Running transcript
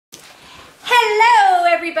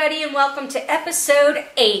everybody, and welcome to episode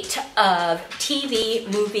 8 of TV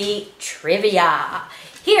Movie Trivia.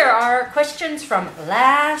 Here are questions from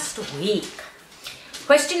last week.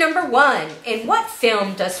 Question number 1. In what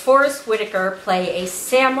film does Forest Whitaker play a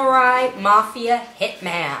samurai mafia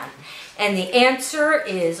hitman? And the answer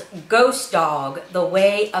is Ghost Dog, The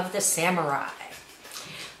Way of the Samurai.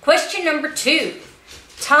 Question number 2.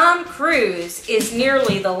 Tom Cruise is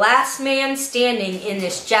nearly the last man standing in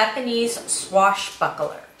this Japanese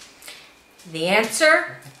swashbuckler. The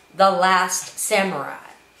answer, The Last Samurai.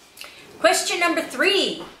 Question number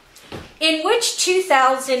 3. In which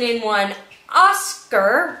 2001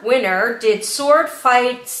 Oscar winner did sword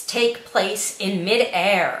fights take place in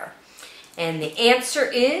midair? And the answer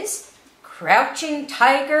is Crouching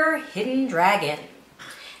Tiger, Hidden Dragon.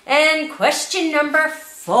 And question number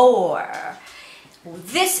 4.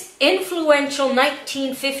 This influential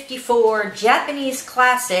 1954 Japanese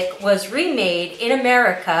classic was remade in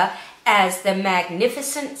America as The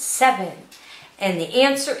Magnificent Seven. And the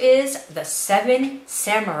answer is The Seven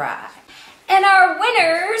Samurai. And our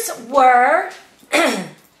winners were,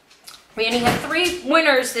 we only have 3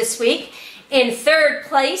 winners this week. In 3rd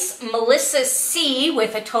place, Melissa C.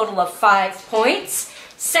 with a total of 5 points.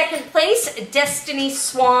 2nd place, Destiny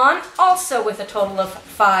Swan, also with a total of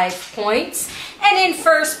 5 points. And in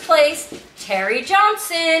 1st place, Terry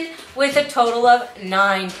Johnson with a total of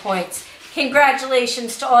 9 points.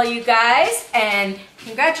 Congratulations to all you guys, and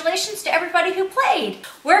congratulations to everybody who played.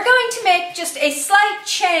 We're going to make just a slight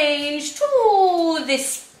change to the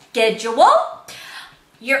schedule.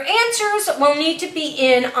 Your answers will need to be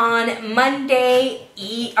in on Monday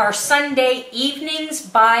or Sunday evenings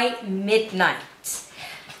by midnight.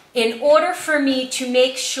 In order for me to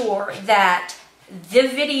make sure that the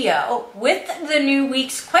video with the new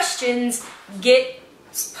week's questions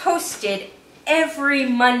gets posted every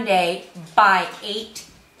Monday by 8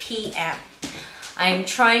 p.m. I am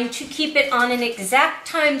trying to keep it on an exact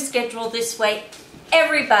time schedule. This way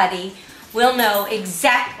everybody will know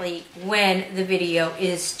exactly when the video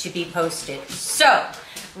is to be posted. So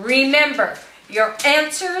remember, your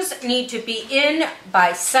answers need to be in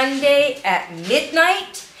by Sunday at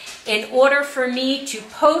midnight. In order for me to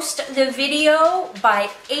post the video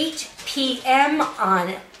by 8 p.m.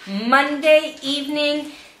 on Monday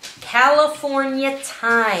evening, California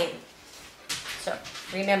time. So,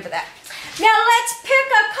 remember that. Now let's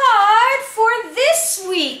pick a card for this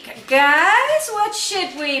week, guys. What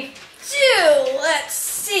should we do? Let's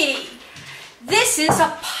see. This is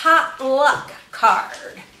a potluck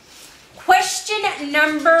card. Question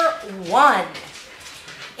number 1.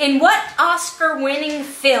 In what Oscar-winning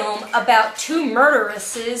film about 2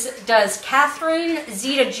 murderesses does Catherine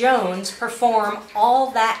Zeta Jones perform All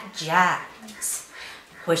That Jazz?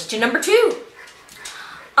 Question number 2.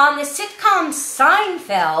 On the sitcom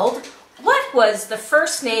Seinfeld, what was the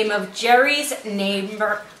first name of Jerry's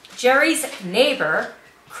neighbor,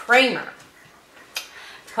 Kramer?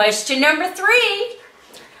 Question number 3.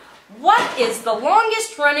 What is the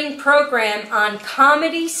longest running program on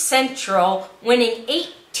Comedy Central, winning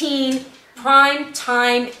 18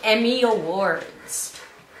 Primetime Emmy Awards?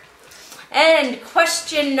 And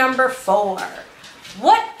question number 4.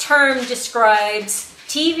 What term describes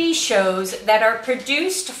TV shows that are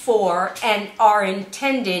produced for and are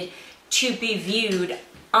intended to be viewed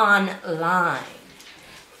online?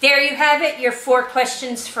 There you have it, your 4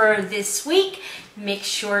 questions for this week. Make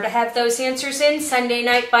sure to have those answers in Sunday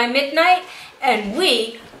night by midnight, and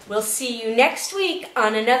we will see you next week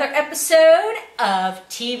on another episode of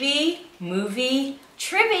TV Movie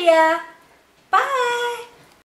Trivia. Bye!